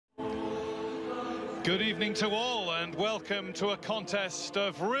Good evening to all and welcome to a contest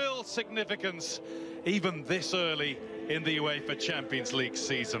of real significance, even this early in the UEFA Champions League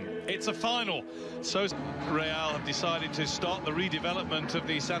season. It's a final, so Real have decided to start the redevelopment of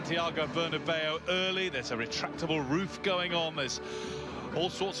the Santiago Bernabeu early. There's a retractable roof going on, there's all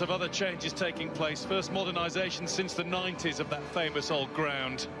sorts of other changes taking place. First modernisation since the 90s of that famous old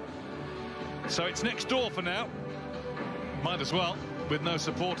ground. So it's next door for now. Might as well, with no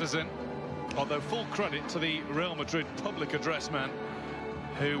supporters in. Although full credit to the Real Madrid public address man,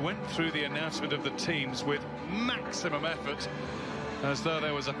 who went through the announcement of the teams with maximum effort, as though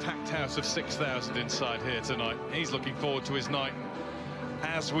there was a packed house of 6,000 inside here tonight. He's looking forward to his night,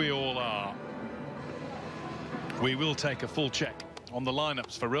 as we all are. We will take a full check on the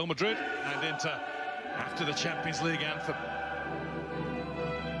lineups for Real Madrid and Inter after the Champions League anthem.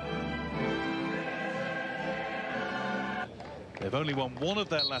 They've only won one of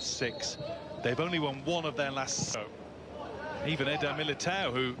their last 6. They've only won one of their last. Even Eder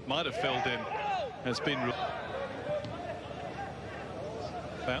Militao, who might have filled in, has been.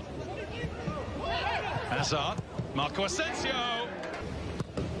 Well, Hazard, Marco Asensio,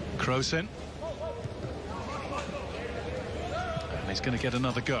 Kroos in, and he's going to get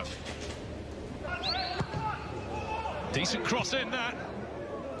another go. Decent cross in that,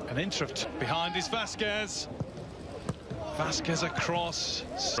 an Inter behind is Vasquez. Vasquez across.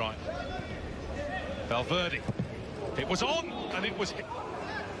 Right. Valverde. It was on, and it was hit.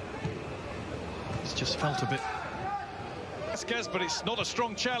 It's just felt a bit. Vasquez, but it's not a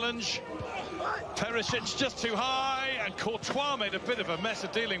strong challenge. Perisic just too high, and Courtois made a bit of a mess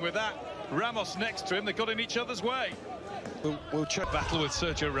of dealing with that. Ramos next to him, they got in each other's way. We'll check battle with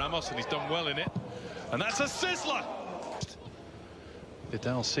Sergio Ramos, and he's done well in it. And that's a sizzler.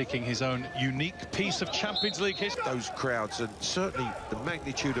 Vidal seeking his own unique piece of Champions League history. Those crowds, and certainly the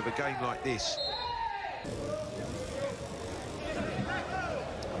magnitude of a game like this.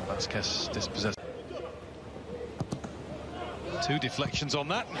 Vasquez dispossessed. 2 deflections on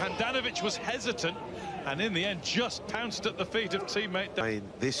that. Handanovic was hesitant, and in the end just pounced at the feet of teammate. In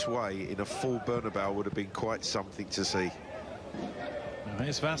this way, in a full Bernabeu, would have been quite something to see.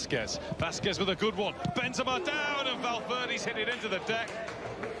 Here's Vasquez. Vasquez with a good one. Benzema down, and Valverde's hit it into the deck.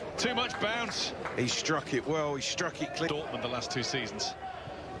 Too much bounce. He struck it well, he struck it clean. Dortmund the last 2 seasons.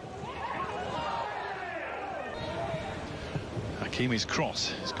 Hakimi's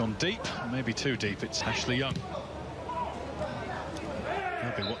cross has gone deep, maybe too deep. It's Ashley Young.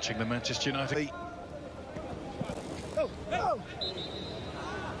 He'll be watching the Manchester United.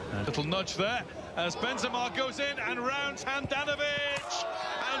 A little nudge there as Benzema goes in and rounds Handanovic,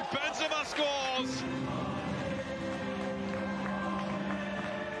 and Benzema scores.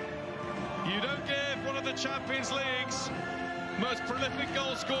 You don't give one of the Champions League's most prolific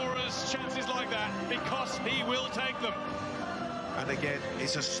goal scorers chances like that, because he will take them. And again,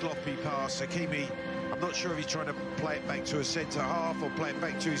 it's a sloppy pass. Hakimi, I'm not sure if he's trying to play it back to a centre-half or play it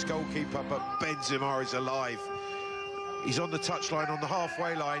back to his goalkeeper, but Benzema is alive. He's on the touchline, on the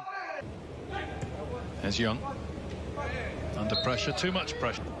halfway line. There's Young. Under pressure, too much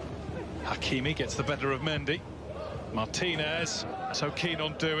pressure. Hakimi gets the better of Mendy. Martinez, so keen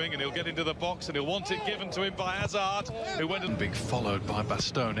on doing, and he'll get into the box, and he'll want it given to him by Hazard, who went and being followed by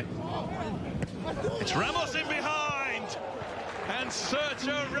Bastoni. It's Ramos in behind, and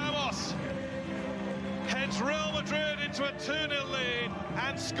Sergio Ramos heads Real Madrid into a 2-0 lead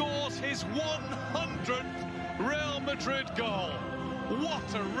and scores his 100th Real Madrid goal.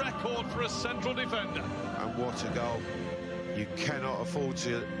 What a record for a central defender. And what a goal. You cannot afford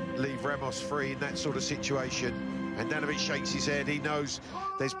to leave Ramos free in that sort of situation. And Handanovic shakes his head. He knows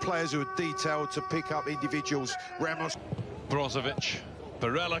there's players who are detailed to pick up individuals. Ramos. Brozovic.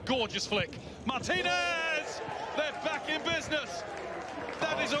 Barella, gorgeous flick. Martinez! They're back in business.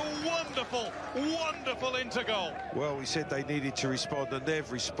 That is a wonderful, wonderful Inter goal. Well, we said they needed to respond, and they've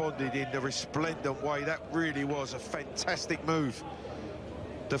responded in a resplendent way. That really was a fantastic move.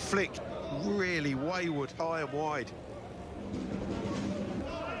 The flick really wayward, high and wide.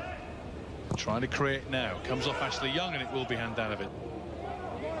 Trying to create now. Comes off Ashley Young, and it will be Handanovic.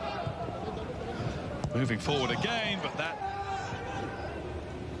 Moving forward again, but that's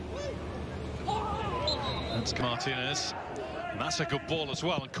Martinez. And that's a good ball as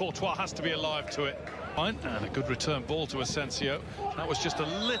well, and Courtois has to be alive to it. And a good return ball to Asensio. That was just a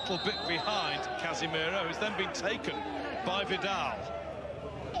little bit behind Casemiro, who's then been taken by Vidal.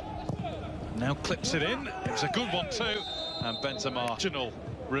 Now clips it in. It was a good one too. And Benzema, original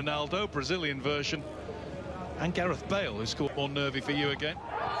Ronaldo, Brazilian version. And Gareth Bale, who scored more nervy for you again.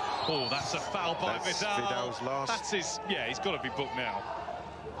 Oh, that's a foul by Vidal. Vidal's last. That's his, yeah, he's got to be booked now.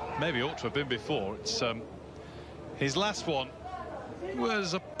 maybe ought to have been before. It's his last one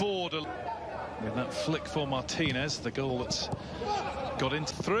was a border with that flick for Martinez, the goal that's got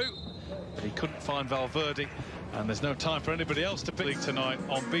into through, but he couldn't find Valverde, and there's no time for anybody else to pick tonight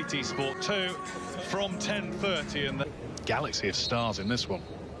on BT Sport 2 from 10:30, and the galaxy of stars in this one.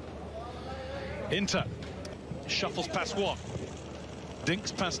 Inter shuffles past one,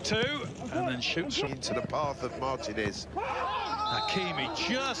 dinks past two, and then shoots from into the path of Martinez. Hakimi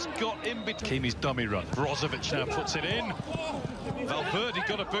just got in between. Hakimi's dummy run. Brozovic now puts it in. Valverde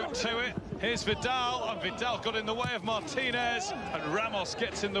got a boot to it. Here's Vidal, and Vidal got in the way of Martinez, and Ramos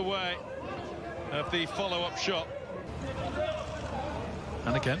gets in the way of the follow-up shot.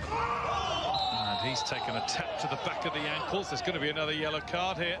 And again. And he's taken a tap to the back of the ankles. There's going to be another yellow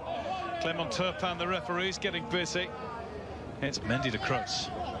card here. Clement Turpin, the referee's getting busy. It's Mendy to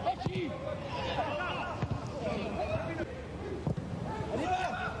Kroos.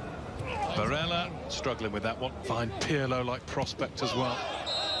 Barella struggling with that one. Fine Pirlo-like prospect as well.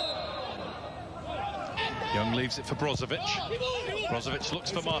 Young leaves it for Brozovic. Brozovic looks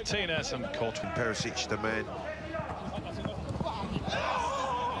for Martinez and caught. I.perisic the man.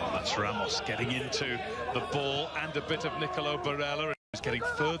 That's Ramos getting into the ball, and a bit of Nicolo Barella. He's getting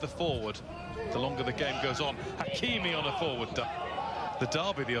further forward the longer the game goes on. Hakimi on a forward. The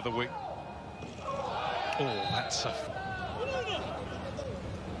derby the other week. Oh, that's a...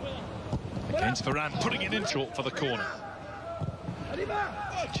 Against Varane, putting it in short for the corner.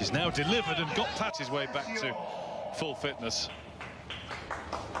 Which is now delivered and got past his way back to full fitness.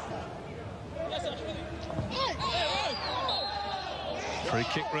 Free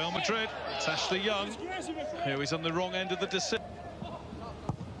kick Real Madrid. It's Ashley Young, who is on the wrong end of the decision.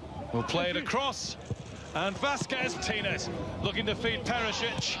 We'll play it across. And Vasquez, Martinez looking to feed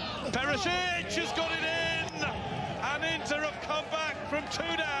Perisic. Perisic has got it in! And Inter have come back from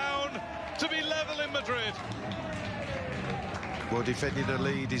 2 down to be level in Madrid. Well, defending a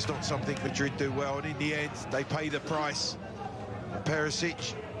lead is not something Madrid do well, and in the end, they pay the price.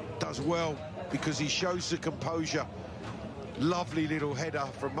 Perisic does well because he shows the composure. Lovely little header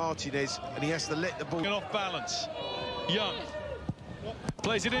from Martinez, and he has to let the ball... Off balance. Young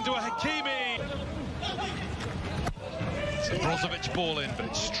plays it into a Hakimi. It's a Brozovic ball in, but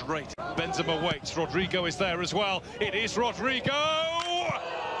it's straight. Benzema waits. Rodrygo is there as well. It is Rodrygo!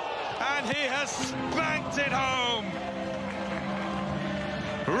 And he has spanked it home.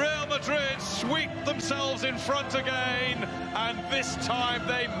 Real Madrid sweep themselves in front again, and this time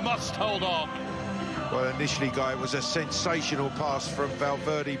they must hold on. Well, initially, Guy, it was a sensational pass from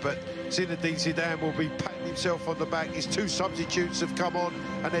Valverde, but Zinedine Zidane will be patting himself on the back. His two substitutes have come on,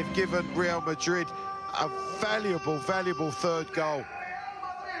 and they've given Real Madrid a valuable third goal.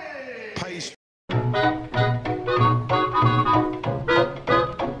 Pace.